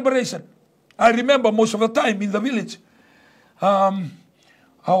be a celebration. I remember most of the time in the village,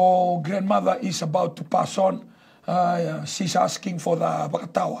 our grandmother is about to pass on. She's asking for the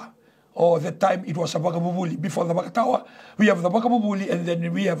bakatawa. Or that time it was a bakabubuli. Before the bakatawa, we have the bakabubuli, and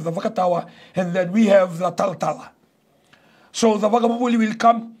then we have the bakatawa, and then we have the taltala. So the bakabubuli will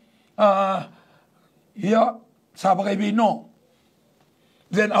come here, sa bakaibi no.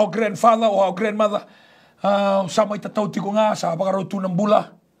 Then our grandfather or our grandmother, sa may tataw ko nga, sa bakaroto ng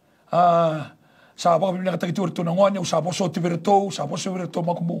bula, sa bakabibi nakatagiturto ng wanya, sa poso tiberto, sa poso tiberto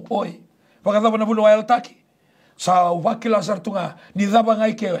makumuoy. Bakatawa na bulo ay altaki. Sa wakila sarto nga, nidaba nga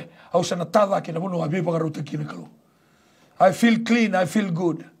ike, au sa natada ki na buno, abi bakaroto kinakalu. I feel clean, I feel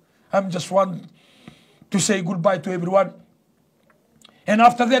good. I'm just want to say goodbye to everyone. And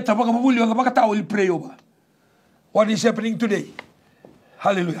after that, the bakabubuli, the bakatawa will pray over. What is happening today?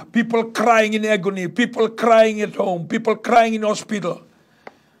 Hallelujah. People crying in agony. People crying at home. People crying in hospital.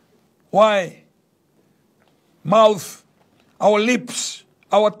 Why? Mouth, our lips,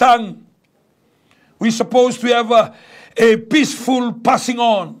 our tongue. We're supposed to have a peaceful passing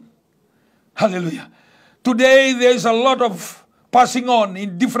on. Hallelujah. Today there's a lot of passing on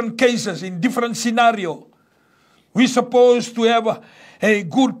in different cases, in different scenario. We're supposed to have a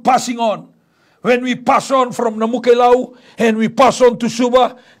good passing on. When we pass on from Namukelau and we pass on to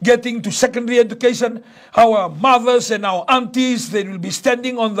Suba, getting to secondary education, our mothers and our aunties, they will be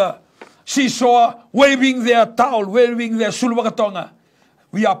standing on the seesaw, waving their towel, waving their sulwakatonga.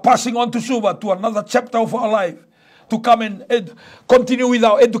 We are passing on to Suba, to another chapter of our life, to come and continue with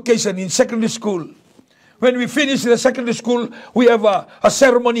our education in secondary school. When we finish the secondary school, we have a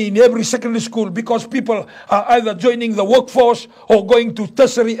ceremony in every secondary school because people are either joining the workforce or going to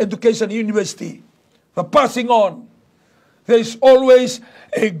tertiary education university. The passing on. There is always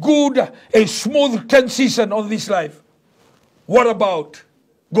a good, a smooth transition on this life. What about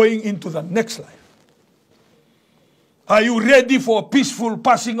going into the next life. Are you ready for a peaceful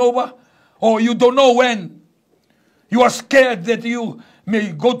passing over? Or you don't know when? You are scared that you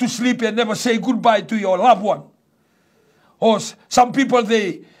may go to sleep and never say goodbye to your loved one. Or some people,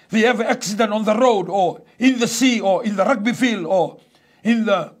 they have an accident on the road, or in the sea, or in the rugby field, or in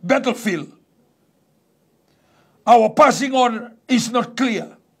the battlefield. Our passing on is not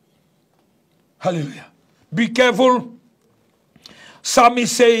clear. Hallelujah. Be careful.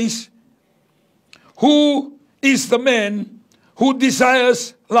 Psalmist says, who is the man who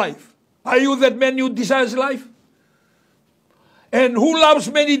desires life? Are you that man who desires life? And who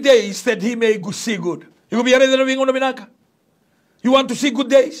loves many days that he may see good? You want to see good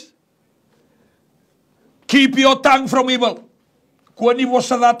days? Keep your tongue from evil.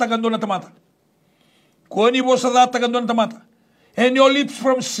 And your lips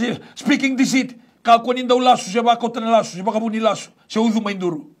from speaking deceit.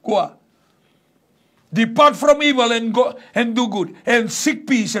 Depart from evil and go and do good, and seek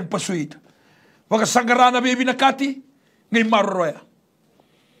peace and pursue it.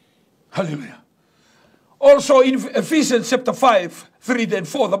 Hallelujah. Also in Ephesians chapter 5, 3 and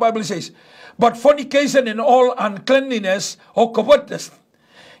 4, the Bible says, but fornication and all uncleanness or covetousness,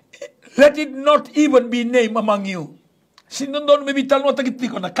 let it not even be named among you. Sinundon mebital no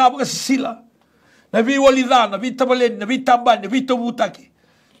tagitiko na kaba kasi sila. Nabiwalida, nabitabalin, nabitamban, nabitubutaki.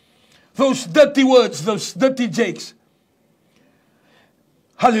 Those dirty words, those dirty jakes.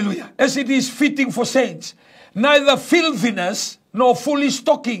 Hallelujah. As it is fitting for saints, neither filthiness, nor foolish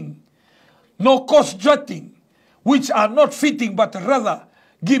talking, nor coarse jutting, which are not fitting, but rather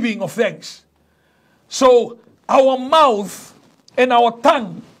giving of thanks. So, our mouth and our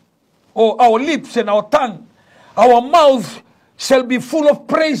tongue, or our lips and our tongue, our mouth shall be full of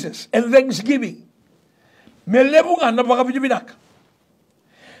praises and thanksgiving. Melebungan na baka bibinak.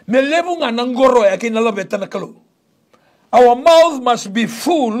 Melebungan ng goroy akin nalabeta na kalo. Our mouth must be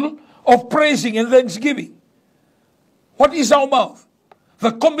full of praising and thanksgiving. What is our mouth?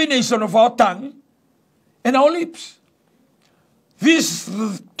 The combination of our tongue and our lips. These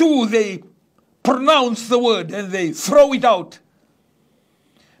two, they pronounce the word and they throw it out.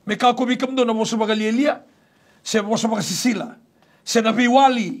 May kakubikam doon na mo sa magalilia, sa mo sa magasisila, sa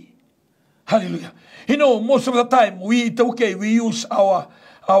nabiwali. Hallelujah. You know, most of the time, we use our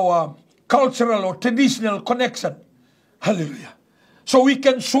cultural or traditional connection. Hallelujah. So we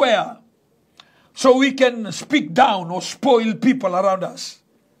can swear. So we can speak down or spoil people around us.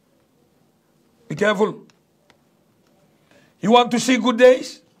 Be careful. You want to see good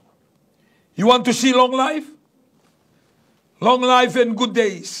days? You want to see long life? Long life and good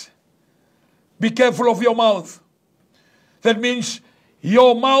days. Be careful of your mouth. That means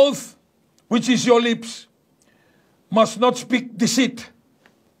your mouth, which is your lips, must not speak deceit.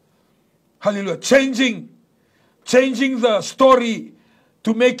 Hallelujah. Changing the story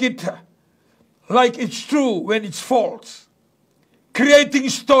to make it like it's true when it's false. Creating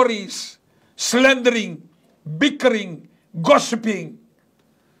stories, slandering, bickering, gossiping,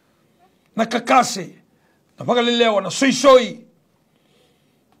 nakakasi, napagalilewa, na soy-soy.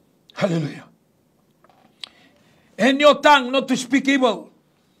 Hallelujah. And your tongue not to speak evil.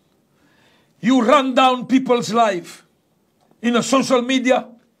 You run down people's life in a social media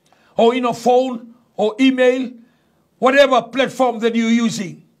or in a phone or email, whatever platform that you're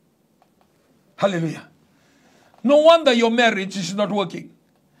using. Hallelujah. No wonder your marriage is not working.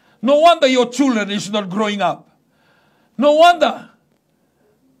 No wonder your children is not growing up. No wonder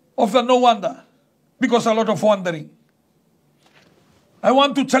of the no wonder, because a lot of wondering. I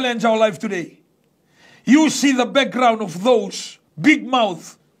want to challenge our life today. You see the background of those big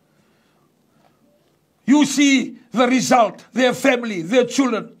mouth. You see the result, their family, their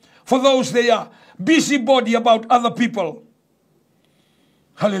children. For those, they are busybody about other people.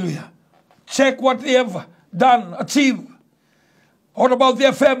 Hallelujah. Check what they have done, achieved. What about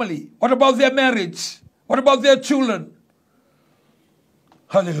their family? What about their marriage? What about their children?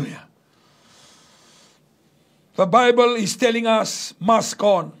 Hallelujah. The Bible is telling us, mask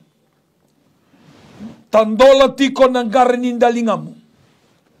on. Tandola tiko ng garanin dalingam.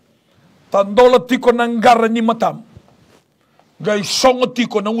 Tandola tiko ng garani matam. Gay songo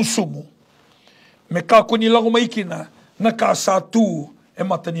tiko ng usumo. Mekako nila kumaikina, nakasatu e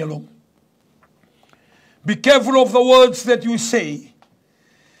matanilong. Be careful of the words that you say,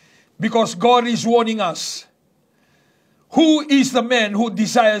 because God is warning us. Who is the man who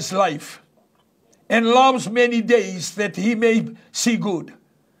desires life and loves many days that he may see good?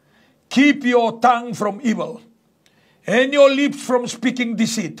 Keep your tongue from evil and your lips from speaking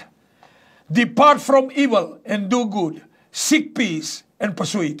deceit. Depart from evil and do good. Seek peace and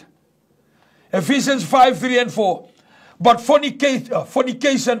pursue it. Ephesians 5, 3 and 4. But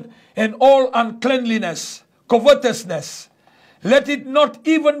fornication and all uncleanliness, covetousness, let it not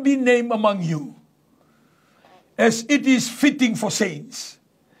even be named among you, as it is fitting for saints.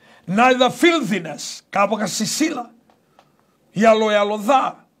 Neither filthiness, kabakasisila, yalo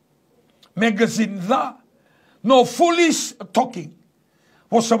tha, magazine tha, no foolish talking,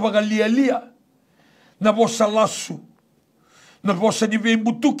 vosa vagalia, na vosa lasu, na vosa nive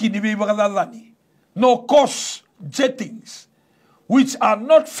butuki nive vagadalani, no coarse jettings, which are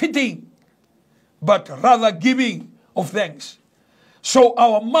not fitting, but rather giving of thanks. So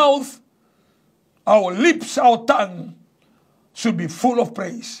our mouth, our lips, our tongue should be full of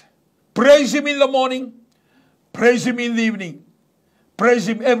praise. Praise Him in the morning, praise Him in the evening, praise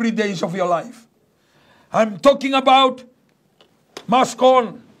Him every day of your life. I'm talking about mask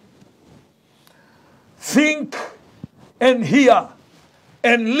on. Think and hear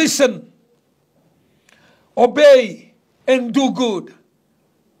and listen. Obey and do good.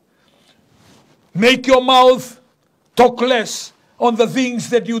 Make your mouth talk less on the things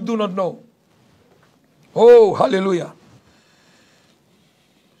that you do not know. Oh, hallelujah.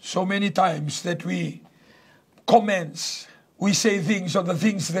 So many times that we comments, we say things on the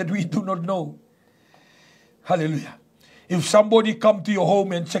things that we do not know. Hallelujah. If somebody come to your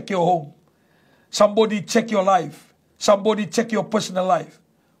home and check your home, somebody check your life, somebody check your personal life.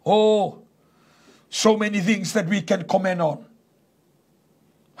 Oh, so many things that we can comment on.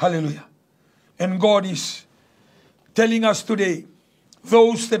 Hallelujah. And God is telling us today,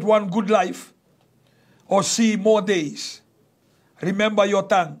 those that want good life or see more days, remember your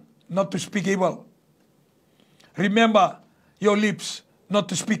tongue not to speak evil. Remember your lips not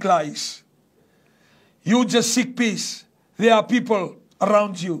to speak lies. You just seek peace. There are people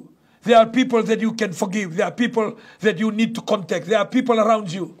around you. There are people that you can forgive. There are people that you need to contact. There are people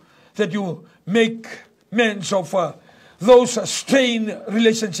around you that you make mention of those strained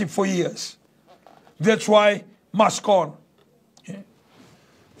relationships for years. That's why mask on.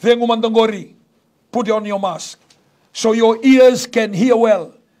 Put on your mask so your ears can hear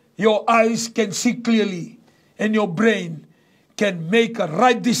well, your eyes can see clearly, and your brain can make a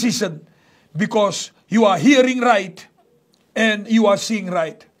right decision because you are hearing right and you are seeing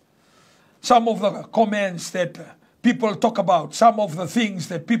right. Some of the comments that people talk about, some of the things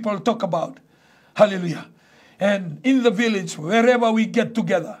that people talk about. Hallelujah. And in the village, wherever we get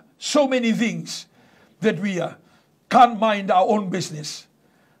together, so many things that we can't mind our own business.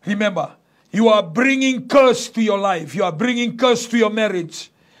 Remember, you are bringing curse to your life. You are bringing curse to your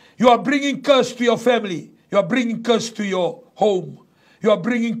marriage. You are bringing curse to your family. You are bringing curse to your home. You are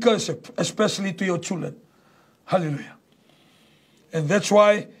bringing curse especially to your children. Hallelujah. And that's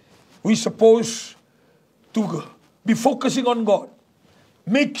why we're supposed to be focusing on God.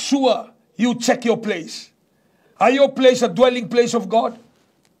 Make sure you check your place. Are your place a dwelling place of God?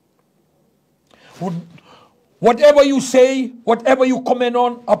 Whatever you say, whatever you comment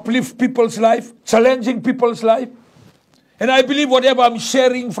on, uplift people's life, challenging people's life. And I believe whatever I'm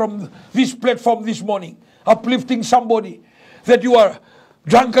sharing from this platform this morning, uplifting somebody, that you are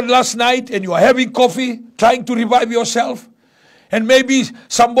drunken last night and you are having coffee, trying to revive yourself. And maybe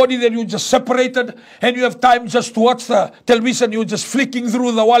somebody that you just separated and you have time just to watch the television, you're just flicking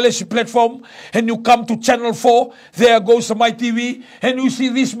through the wireless platform and you come to channel 4, there goes my TV, and you see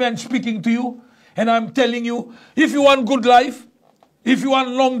this man speaking to you. And I'm telling you, if you want good life, if you want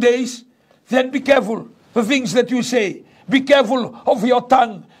long days, then be careful the things that you say. Be careful of your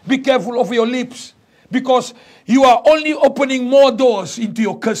tongue. Be careful of your lips. Because you are only opening more doors into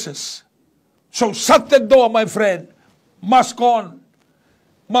your curses. So shut that door, my friend. Mask on.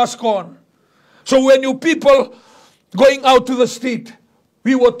 Mask on. So when you people going out to the street,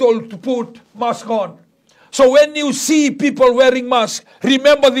 we were told to put mask on. So when you see people wearing masks,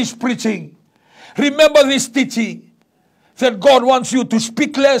 remember this preaching. Remember this teaching. That God wants you to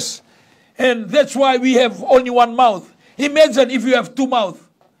speak less. And that's why we have only one mouth. Imagine if you have two mouths.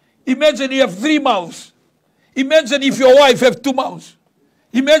 Imagine you have 3 mouths. Imagine if your wife have 2 mouths.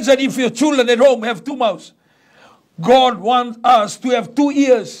 Imagine if your children at home have 2 mouths. God wants us to have 2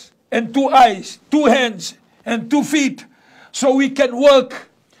 ears and 2 eyes, 2 hands and 2 feet, so we can work,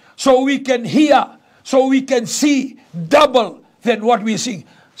 so we can hear, so we can see double than what we see.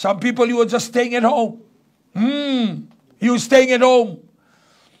 Some people, you are just staying at home. You're staying at home.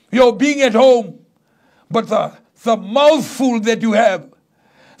 You're being at home. But the mouthful that you have,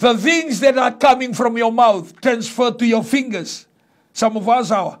 the things that are coming from your mouth transfer to your fingers. Some of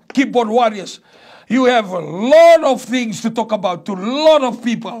us are keyboard warriors. You have a lot of things to talk about to a lot of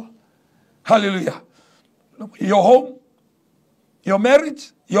people. Hallelujah. Your home, your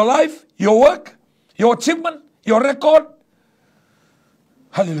marriage, your life, your work, your achievement, your record.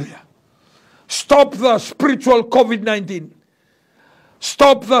 Hallelujah. Stop the spiritual COVID-19.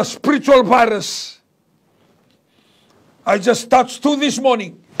 Stop the spiritual virus. I just touched 2 this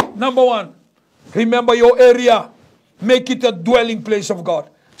morning. Number 1, remember your area. Make it a dwelling place of God.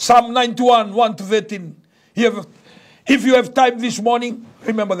 Psalm 91, 1-13. If you have time this morning,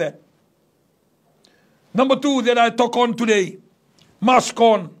 remember that. Number 2 that I talk on today, mask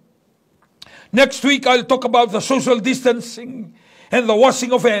on. Next week I'll talk about the social distancing and the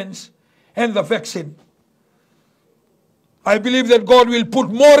washing of hands and the vaccine. I believe that God will put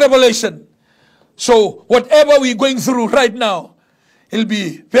more revelation. So whatever we're going through right now, it'll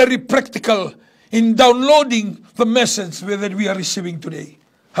be very practical in downloading the message that we are receiving today.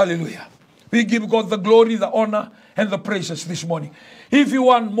 Hallelujah. We give God the glory, the honor, and the praises this morning. If you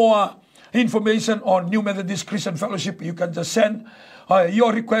want more information on New Methodist Christian Fellowship, you can just send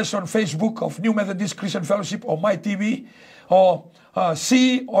your request on Facebook of New Methodist Christian Fellowship or My TV, or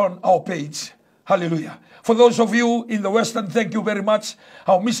see on our page. Hallelujah. For those of you in the Western, thank you very much.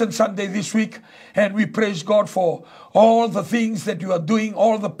 Our Mission Sunday this week, and we praise God for all the things that you are doing,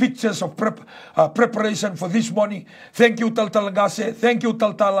 all the pictures of preparation for this morning. Thank you, Taltalagase. Thank you,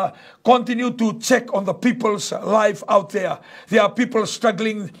 Taltala. Continue to check on the people's life out there. There are people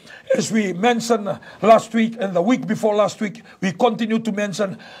struggling, as we mentioned last week and the week before last week. We continue to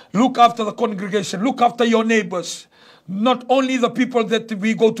mention, look after the congregation, look after your neighbors. Not only the people that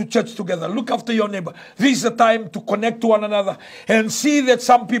we go to church together. Look after your neighbor. This is the time to connect to one another and see that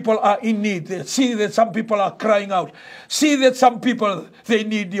some people are in need. See that some people are crying out. See that some people, they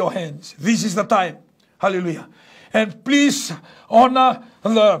need your hands. This is the time. Hallelujah. And please honor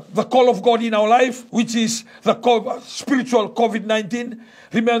the call of God in our life, which is the spiritual COVID-19.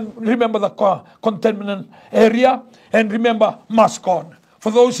 Remember the contaminant area, and remember, mask on.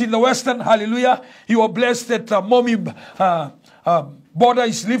 For those in the Western, hallelujah, you are blessed that Momi border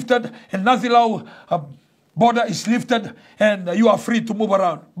is lifted and Nathilau border is lifted, and you are free to move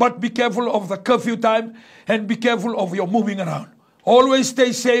around. But be careful of the curfew time and be careful of your moving around. Always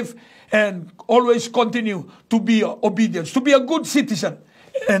stay safe and always continue to be obedient, to be a good citizen.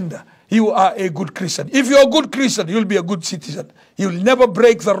 And you are a good Christian. If you're a good Christian, you'll be a good citizen. You'll never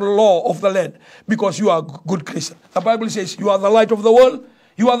break the law of the land because you are a good Christian. The Bible says you are the light of the world.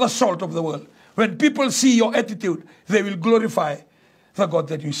 You are the salt of the world. When people see your attitude, they will glorify the God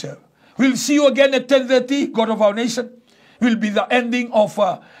that you serve. We'll see you again at 10:30, God of our nation. Will be the ending of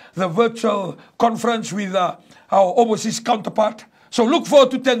the virtual conference with our overseas counterpart. So look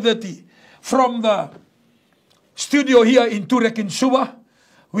forward to 10:30. From the studio here in Turek in Suba,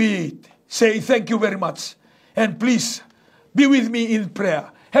 we say thank you very much. And please be with me in prayer.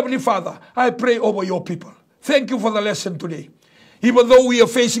 Heavenly Father, I pray over your people. Thank you for the lesson today. Even though we are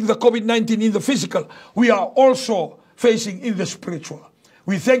facing the COVID-19 in the physical, we are also facing in the spiritual.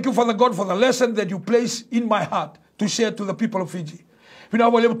 We thank you, Father God, for the lesson that you place in my heart to share to the people of Fiji.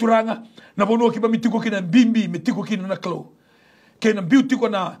 Pinawale turanga na bono ki mitiko kina bimbi mitiko kina na klo. Kena beauty ko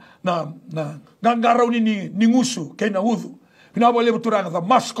na ngangaraw ni ngusu kena udhu. Pinawale turanga the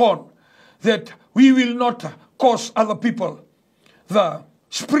mask on, that we will not cause other people the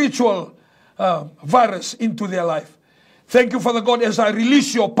spiritual virus into their life. Thank you, Father God, as I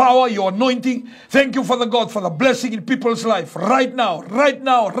release your power, your anointing. Thank you, Father God, for the blessing in people's life. Right now, right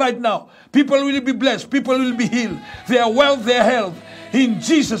now, right now. People will be blessed. People will be healed. Their wealth, their health. In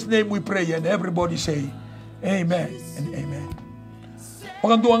Jesus' name we pray. And everybody say, amen and amen.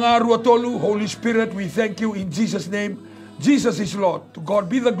 Magandang araw at tolu, Holy Spirit, we thank you in Jesus' name. Jesus is Lord. To God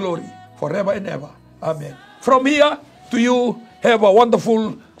be the glory forever and ever. Amen. From here to you, have a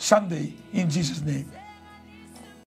wonderful Sunday in Jesus' name.